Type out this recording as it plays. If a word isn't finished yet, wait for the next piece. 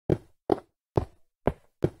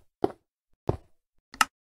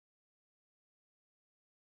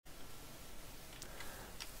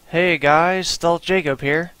Hey guys, StealthJacob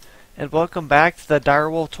here, and welcome back to the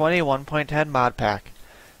Direwolf20 1.10 mod pack.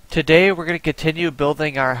 Today we're going to continue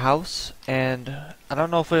building our house, and I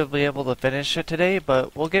don't know if we'll be able to finish it today,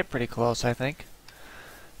 but we'll get pretty close, I think.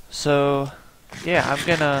 So, yeah,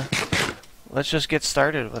 let's just get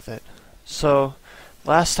started with it. So,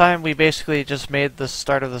 last time we basically just made the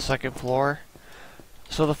start of the second floor.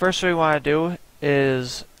 So the first thing we want to do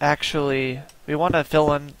is we want to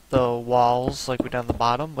fill in the walls like we did on the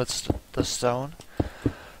bottom with the stone.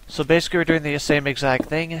 So basically we're doing the same exact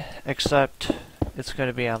thing, except it's going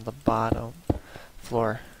to be on the bottom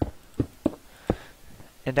floor.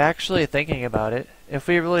 And actually thinking about it, if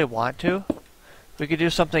we really want to, we could do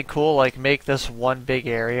something cool like make this one big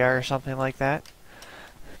area or something like that.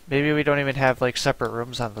 Maybe we don't even have like separate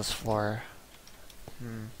rooms on this floor.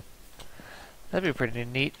 That'd be pretty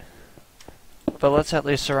neat. But let's at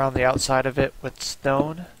least surround the outside of it with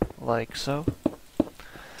stone, like so.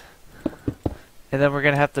 And then we're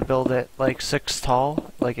going to have to build it like 6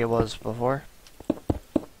 tall, like it was before.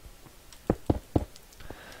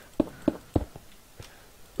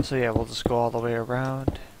 So yeah, we'll just go all the way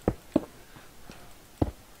around.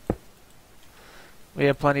 We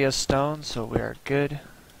have plenty of stone, so we are good.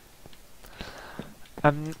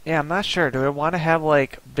 I'm not sure. Do we want to have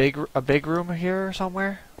like a big room here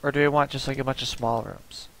somewhere? Or do we want just like a bunch of small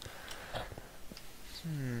rooms?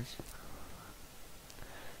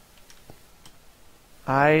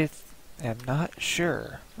 I am not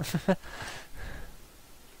sure. I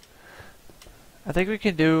think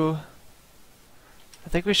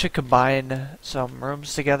we should combine some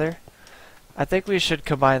rooms together. I think we should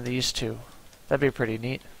combine these two. That'd be pretty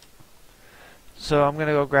neat. So I'm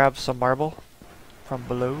gonna go grab some marble from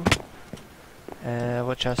below.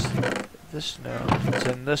 What chest? No, it's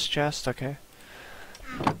in this chest, okay.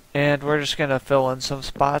 And we're just gonna fill in some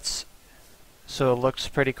spots so it looks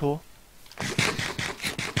pretty cool.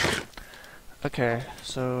 Okay,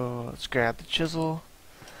 so let's grab the chisel.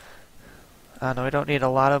 I know we don't need a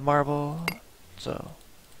lot of marble, so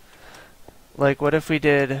like what if we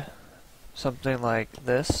did something like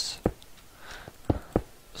this?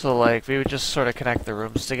 So like we would just sort of connect the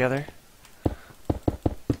rooms together.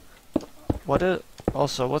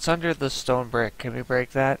 Also, what's under the stone brick? Can we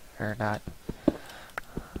break that or not?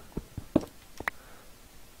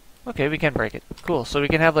 Okay, we can break it. Cool. So we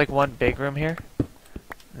can have like one big room here.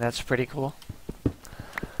 And that's pretty cool.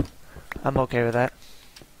 I'm okay with that.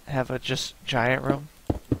 Have a just giant room.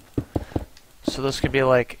 So this could be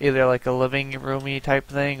like either like a living roomy type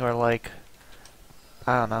thing or like,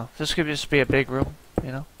 I don't know. This could just be a big room,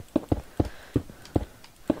 you know?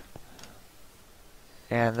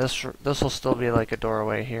 And this will still be like a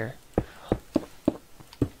doorway here.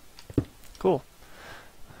 Cool.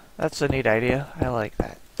 That's a neat idea. I like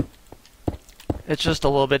that. It's just a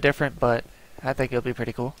little bit different, but I think it'll be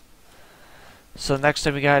pretty cool. So next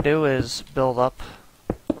thing we gotta do is build up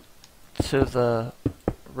to the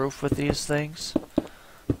roof with these things.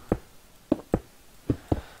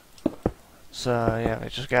 So yeah, we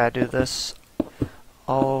just gotta do this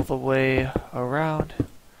all the way around.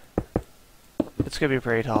 It's gonna be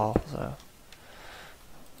pretty tall, so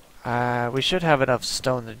we should have enough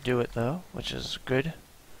stone to do it though, which is good.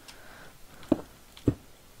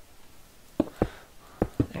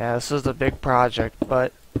 Yeah, this is a big project,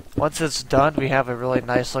 but once it's done, we have a really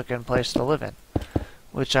nice looking place to live in,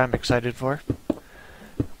 which I'm excited for.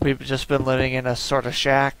 We've just been living in a sort of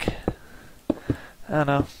shack. I don't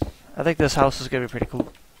know. I think this house is gonna be pretty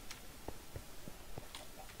cool.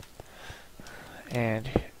 And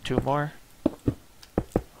 2 more.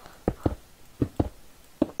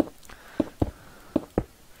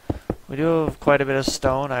 We do have quite a bit of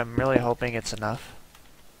stone. I'm really hoping it's enough.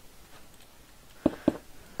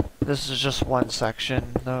 This is just one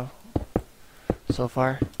section, though, so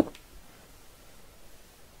far.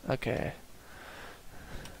 Okay.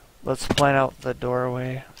 Let's plan out the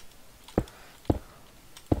doorway.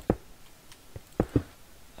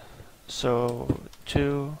 So,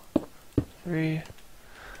 2, 3.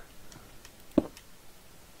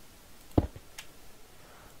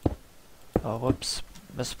 Oh, whoops.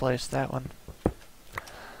 Misplaced that one.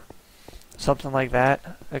 Something like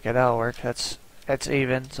that. Okay, that'll work. That's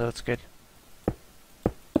even, so it's good.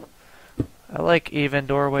 I like even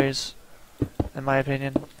doorways, in my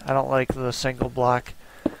opinion. I don't like the single block.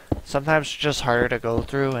 Sometimes it's just harder to go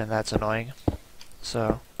through, and that's annoying.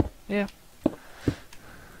 So, yeah.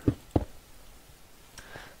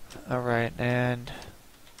 Alright, and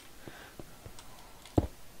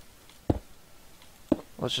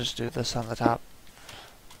let's just do this on the top.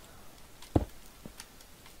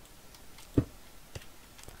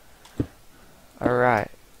 Alright,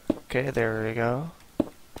 Okay, there we go.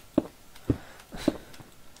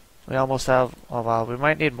 We almost have, oh wow, we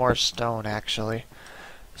might need more stone actually.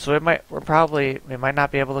 So we might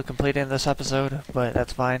not be able to complete it in this episode, but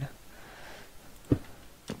that's fine.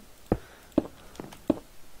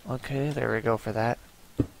 Okay, there we go for that.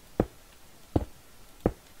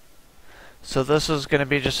 So this is going to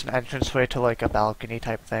be just an entranceway to like a balcony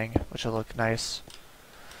type thing, which will look nice.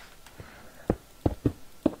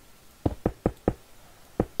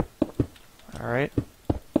 Alright.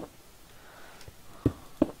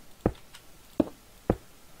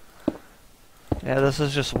 Yeah, this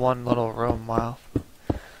is just one little room, wow.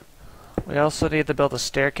 We also need to build a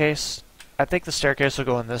staircase. I think the staircase will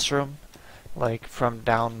go in this room, like from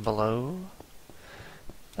down below.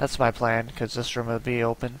 That's my plan, because this room will be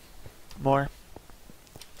open more.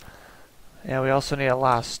 Yeah, we also need a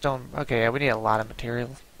lot of stone. Okay, yeah, we need a lot of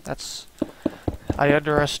material. I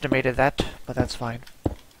underestimated that, but that's fine.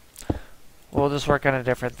 We'll just work on a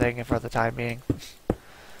different thing for the time being.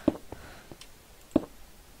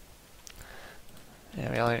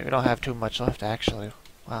 Yeah, we don't have too much left, actually.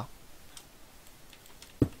 Wow.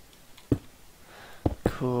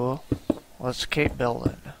 Cool. Let's keep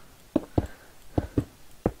building.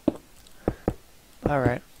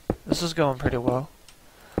 Alright. This is going pretty well.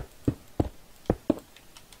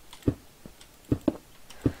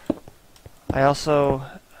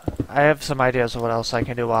 I have some ideas of what else I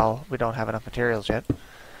can do while we don't have enough materials yet.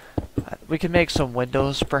 We can make some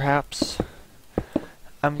windows, perhaps.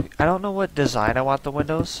 I don't know what design I want the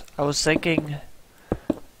windows. I was thinking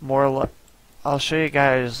more. I'll show you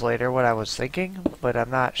guys later what I was thinking, but I'm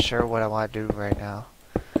not sure what I want to do right now.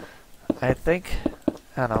 I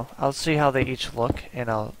don't know. I'll see how they each look, and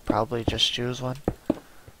I'll probably just choose one.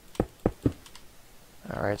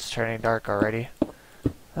 Alright, it's turning dark already.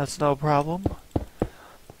 That's no problem.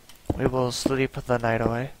 We will sleep the night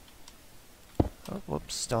away. Oh,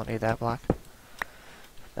 whoops, don't need that block.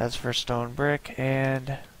 That's for stone brick,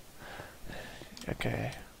 and...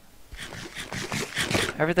 okay.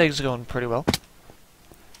 Everything's going pretty well.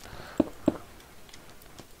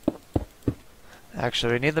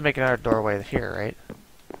 Actually, we need to make another doorway here, right?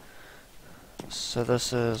 So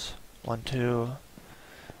this is 1, 2,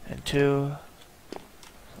 and 2,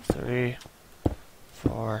 3,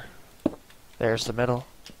 4. There's the middle.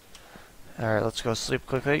 Alright, let's go sleep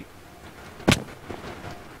quickly.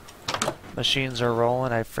 Machines are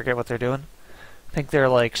rolling. I forget what they're doing. I think they're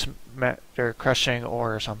like they're crushing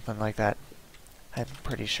ore or something like that. I'm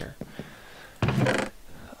pretty sure.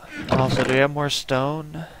 Also, do we have more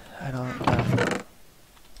stone? I don't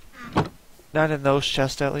know. Not in those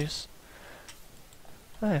chests, at least.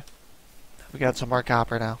 Hey, we got some more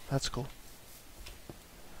copper now. That's cool.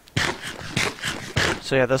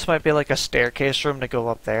 So yeah, this might be like a staircase room to go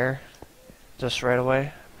up there. Just right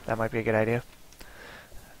away. That might be a good idea.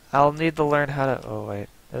 I'll need to learn how to... oh wait,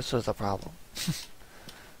 this was the problem.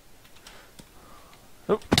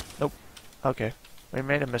 Oop, nope. Okay, we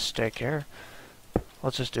made a mistake here.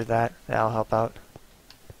 Let's just do that. That'll help out.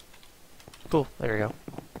 Cool, there we go.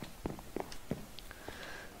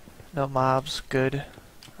 No mobs, good.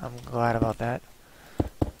 I'm glad about that.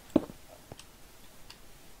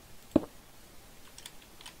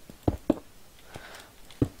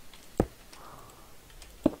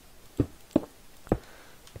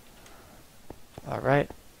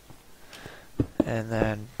 Alright. And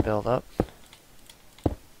then build up.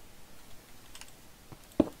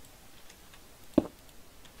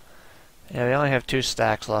 Yeah, we only have 2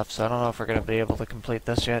 stacks left, so I don't know if we're going to be able to complete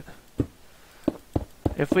this yet.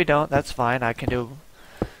 If we don't, that's fine. I can do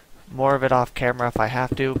more of it off camera if I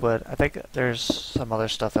have to, but I think there's some other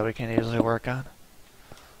stuff that we can easily work on.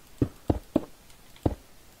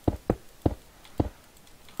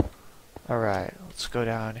 Alright, let's go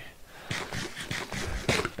down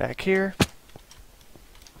back here.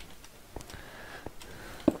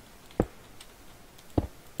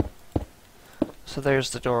 So there's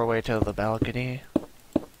the doorway to the balcony.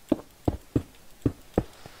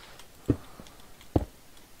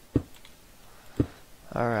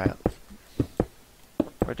 Alright.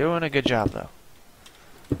 We're doing a good job though.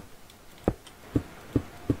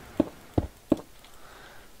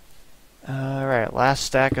 Alright, last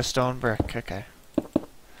stack of stone brick. Okay.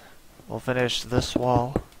 We'll finish this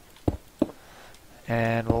wall.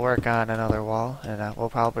 And we'll work on another wall, and we'll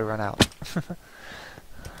probably run out.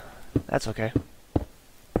 That's okay.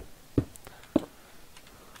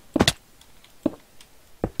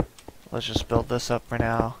 Let's just build this up for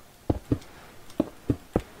now.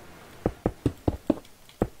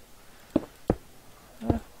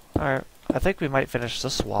 Alright, I think we might finish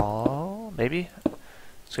this wall, maybe?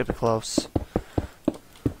 It's gonna be close.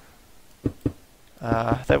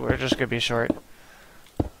 I thought we were just gonna be short.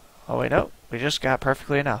 Oh wait, no. We just got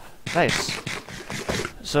perfectly enough. Nice.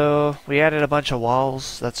 So, we added a bunch of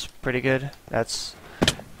walls. That's pretty good.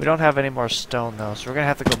 We don't have any more stone though, so we're gonna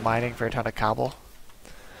have to go mining for a ton of cobble.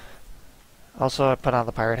 Also, I put on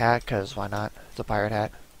the pirate hat, because why not? It's a pirate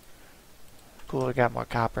hat. Cool, we got more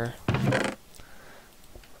copper.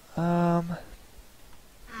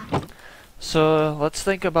 So, let's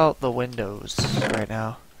think about the windows right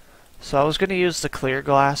now. So I was going to use the clear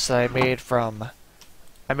glass that I made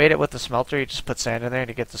it with the smelter. You just put sand in there and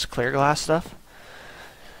you get this clear glass stuff.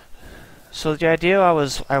 So the idea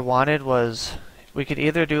I wanted was we could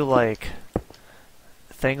either do like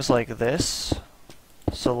things like this.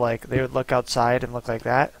 So like they would look outside and look like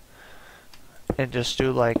that. And just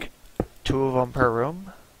do like 2 of them per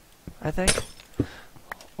room, I think.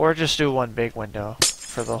 Or just do one big window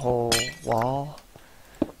for the whole wall.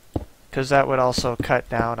 Because that would also cut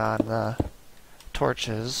down on the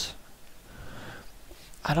torches.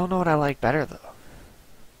 I don't know what I like better though.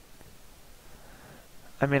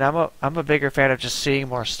 I mean, I'm a bigger fan of just seeing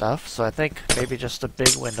more stuff, so I think maybe just the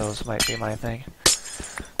big windows might be my thing.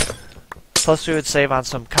 Plus we would save on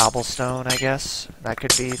some cobblestone, I guess. That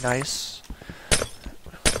could be nice.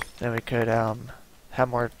 Then we could have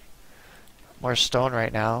more stone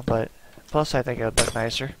right now, but plus I think it would look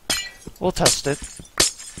nicer. We'll test it.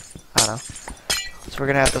 I don't know. So we're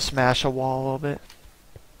gonna have to smash a wall a little bit.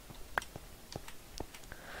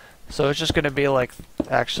 So it's just gonna be like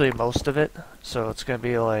actually most of it. So it's gonna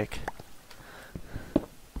be like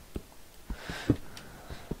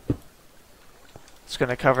it's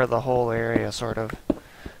gonna cover the whole area sort of.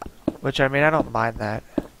 Which I mean I don't mind that.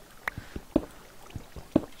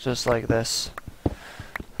 Just like this.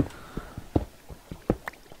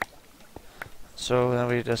 So then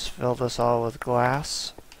we just fill this all with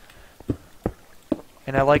glass.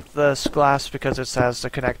 And I like this glass because it has the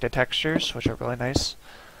connected textures, which are really nice.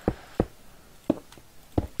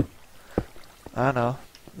 I don't know.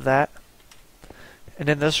 That. And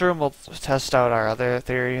in this room we'll test out our other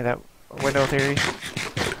theory, that window theory.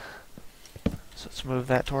 So let's move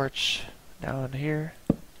that torch down here.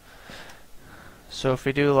 So if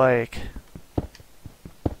we do like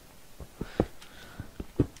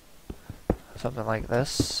something like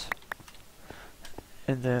this,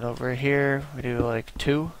 and then over here we do like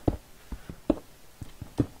 2.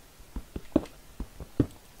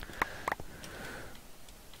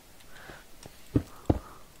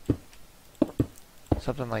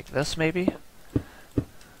 Something like this maybe.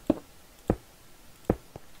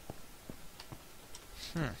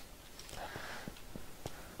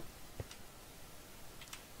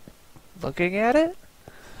 Looking at it,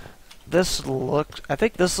 I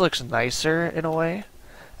think this looks nicer in a way.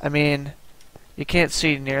 I mean, you can't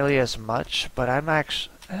see nearly as much, but I'm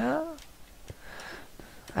actually,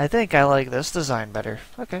 I think I like this design better.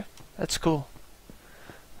 Okay, that's cool.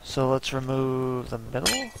 So let's remove the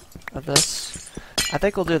middle of this. I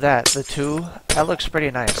think we'll do that, the 2. That looks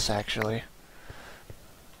pretty nice, actually.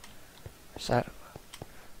 Is that,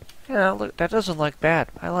 yeah, look, that doesn't look bad.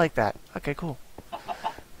 I like that. Okay, cool.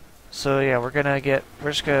 So yeah, we're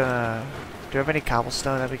just gonna, do we have any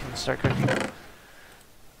cobblestone that we can start cooking?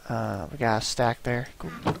 We got a stack there.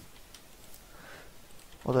 Cool.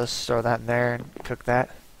 We'll just throw that in there and cook that.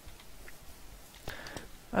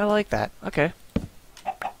 I like that. Okay.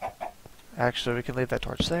 Actually, we can leave that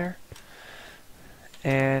torch there.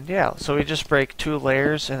 And yeah, so we just break 2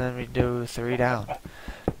 layers and then we do 3 down.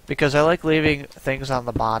 Because I like leaving things on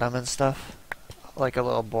the bottom and stuff. Like a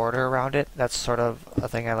little border around it. That's sort of a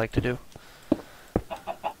thing I like to do.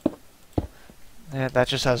 Yeah, that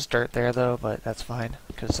just has dirt there though, but that's fine.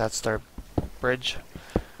 Because that's their bridge.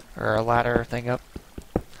 Or a ladder thing up.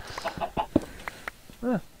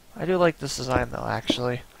 I do like this design though,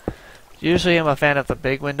 actually. Usually I'm a fan of the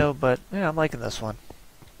big window, but yeah, I'm liking this one.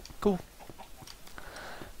 Cool.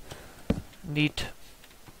 Neat.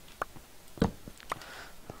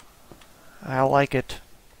 I like it.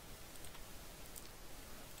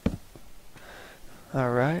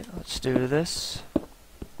 Alright, let's do this.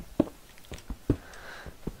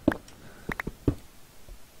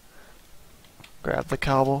 Grab the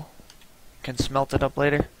cobble. Can smelt it up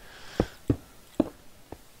later.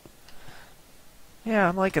 Yeah,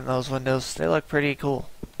 I'm liking those windows. They look pretty cool.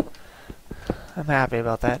 I'm happy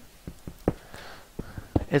about that.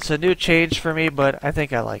 It's a new change for me, but I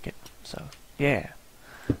think I like it. So, yeah.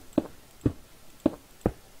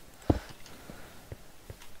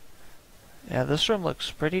 Yeah, this room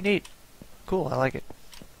looks pretty neat. Cool, I like it.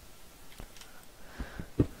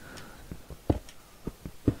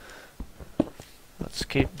 Let's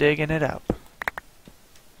keep digging it out.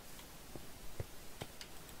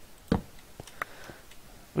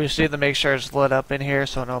 We just need to make sure it's lit up in here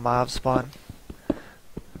so no mobs spawn.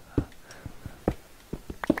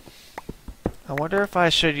 I wonder if I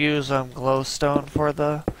should use glowstone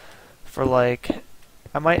for like,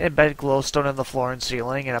 I might embed glowstone in the floor and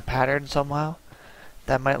ceiling in a pattern somehow.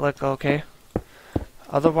 That might look okay.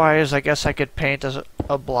 Otherwise, I guess I could paint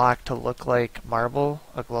a block to look like marble,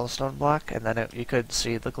 a glowstone block, and then you could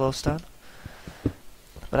see the glowstone.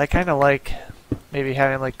 But I kind of like maybe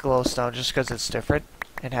having like glowstone just because it's different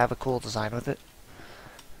and have a cool design with it.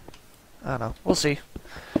 I don't know. We'll see.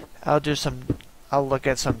 I'll look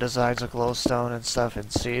at some designs of glowstone and stuff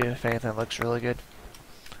and see if anything looks really good.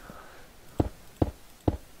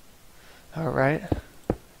 Alright.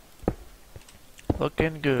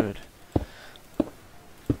 Looking good.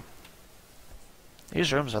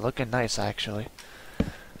 These rooms are looking nice, actually.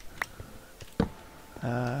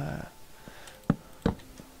 Move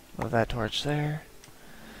that torch there.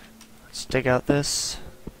 Let's dig out this.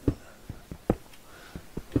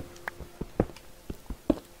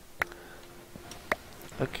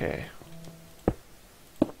 Okay.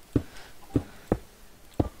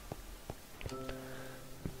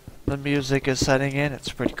 The music is setting in.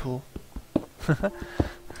 It's pretty cool.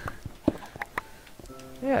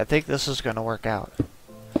 Yeah, I think this is gonna work out.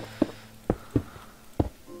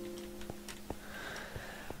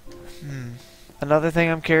 Another thing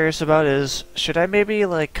I'm curious about is, should I maybe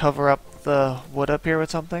like cover up the wood up here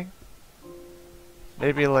with something?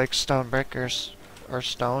 Maybe like stone brick or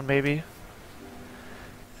stone maybe?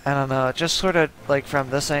 I don't know, it just sort of like from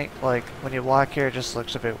this angle, like when you walk here it just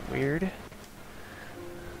looks a bit weird.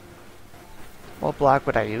 What block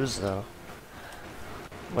would I use though?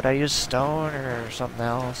 Would I use stone or something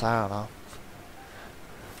else? I don't know.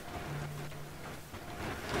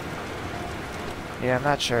 Yeah, I'm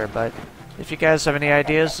not sure, but if you guys have any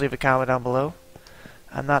ideas, leave a comment down below.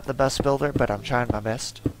 I'm not the best builder, but I'm trying my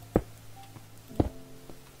best.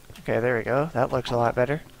 Okay, there we go. That looks a lot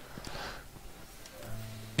better.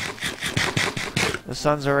 The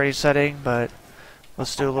sun's already setting, but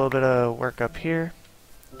let's do a little bit of work up here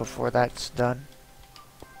before that's done.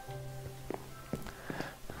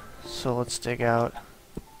 So let's dig out.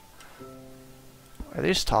 Are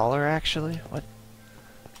these taller actually? What?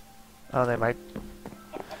 Oh, they might.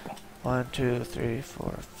 1, 2, 3,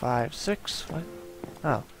 4, 5, 6. What?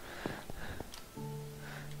 Oh.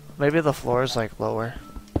 Maybe the floor is like lower.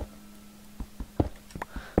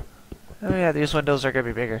 Oh yeah, these windows are gonna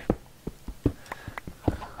be bigger.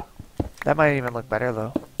 That might even look better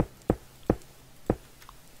though.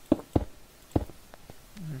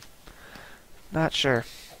 Not sure.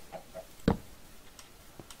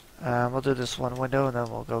 We'll do this one window and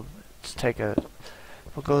then we'll go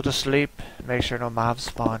we'll go to sleep and make sure no mobs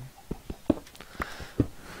spawn.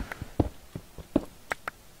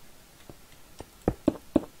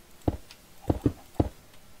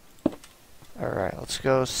 Alright, let's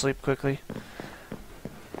go sleep quickly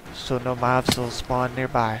so no mobs will spawn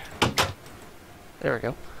nearby. There we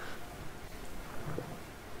go.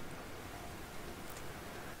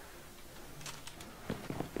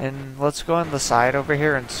 And let's go on the side over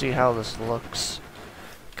here and see how this looks.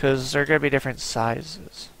 Because they're going to be different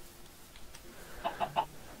sizes.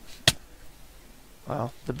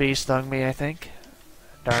 Well, the bee stung me, I think.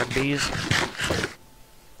 Darn bees.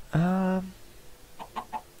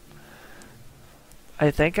 I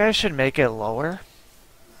think I should make it lower.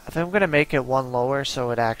 I think I'm going to make it one lower so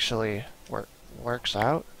it actually works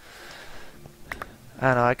out. I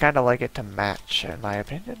don't know, I kind of like it to match, in my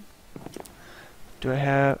opinion.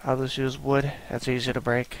 I'll just use wood. That's easy to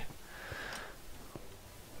break.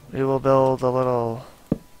 We will build a little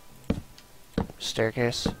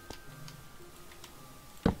staircase.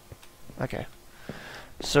 Okay.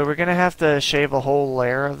 So we're gonna have to shave a whole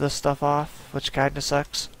layer of this stuff off, which kinda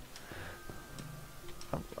sucks.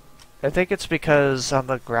 I think it's because on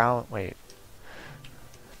the ground, wait.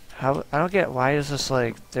 I don't get, why is this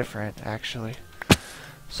like different actually?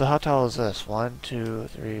 So how tall is this? 1, 2,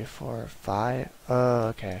 3, 4, 5. Oh,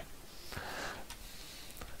 okay.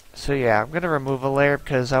 So yeah, I'm gonna remove a layer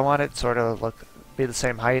because I want it sort of be the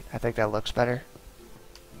same height. I think that looks better.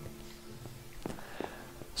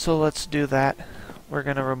 So let's do that. We're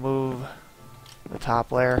gonna remove the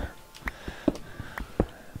top layer.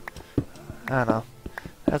 I don't know.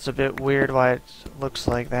 That's a bit weird why it looks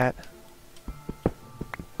like that.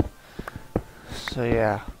 So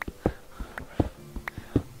yeah.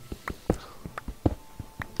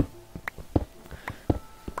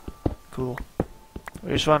 Cool.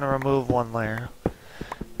 We just want to remove one layer.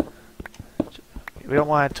 We don't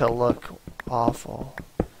want it to look awful.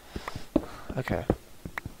 Okay.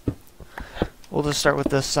 We'll just start with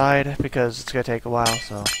this side because it's going to take a while,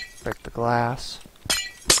 so break the glass.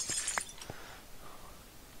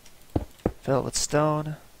 Fill it with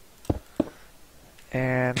stone.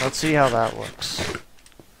 And let's see how that looks.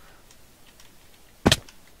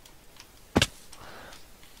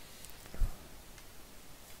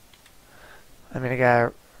 I mean, I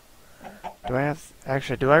got... Do I have...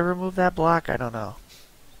 Actually, do I remove that block? I don't know.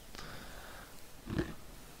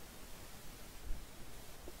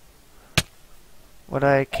 What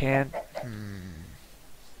I can...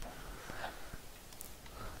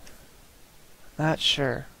 Not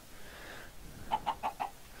sure.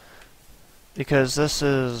 Because this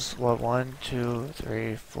is, what, 1, 2,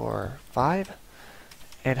 3, 4, 5?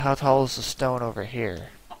 And how tall is the stone over here?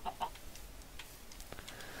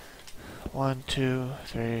 1, 2,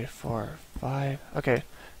 3, 4, 5. Okay,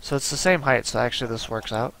 so it's the same height, so actually this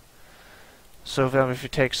works out. So if you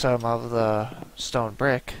take some of the stone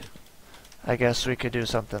brick, I guess we could do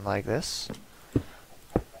something like this.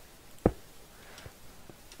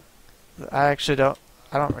 I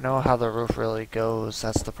don't know how the roof really goes,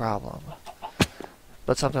 that's the problem.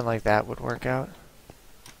 But something like that would work out.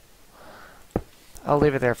 I'll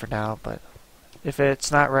leave it there for now, but if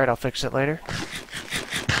it's not right, I'll fix it later.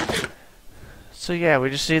 So yeah, we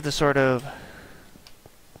just need to sort of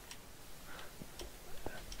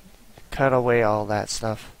cut away all that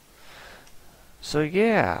stuff. So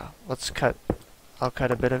yeah, I'll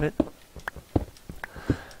cut a bit of it.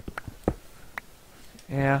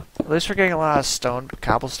 Yeah, at least we're getting a lot of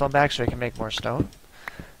cobblestone back so we can make more stone.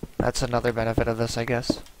 That's another benefit of this, I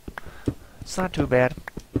guess. It's not too bad.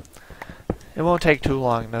 It won't take too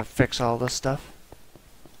long to fix all this stuff.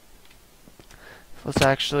 Let's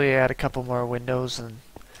actually add a couple more windows, and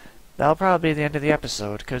that'll probably be the end of the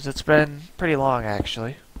episode, because it's been pretty long,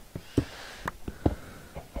 actually.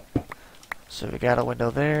 So we got a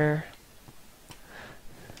window there,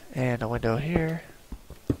 and a window here.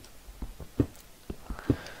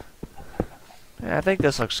 Yeah, I think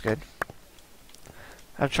this looks good.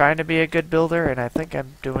 I'm trying to be a good builder, and I think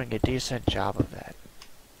I'm doing a decent job of that.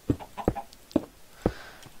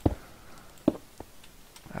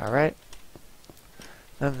 Alright.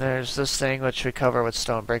 Then there's this thing which we cover with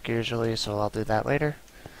stone brick usually, so I'll do that later.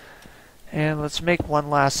 And let's make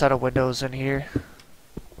one last set of windows in here.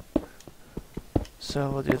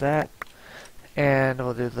 So we'll do that. And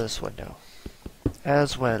we'll do this window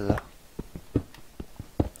as well.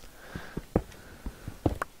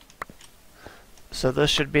 So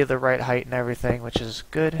this should be the right height and everything, which is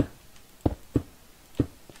good.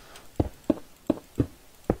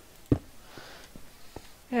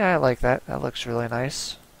 Yeah, I like that. That looks really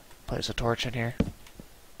nice. Place a torch in here.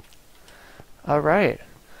 Alright.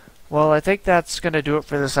 Well, I think that's going to do it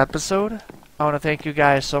for this episode. I want to thank you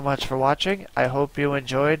guys so much for watching. I hope you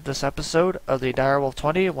enjoyed this episode of the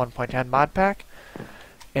Direwolf20 1.10 mod pack.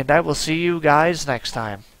 And I will see you guys next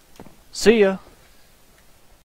time. See ya!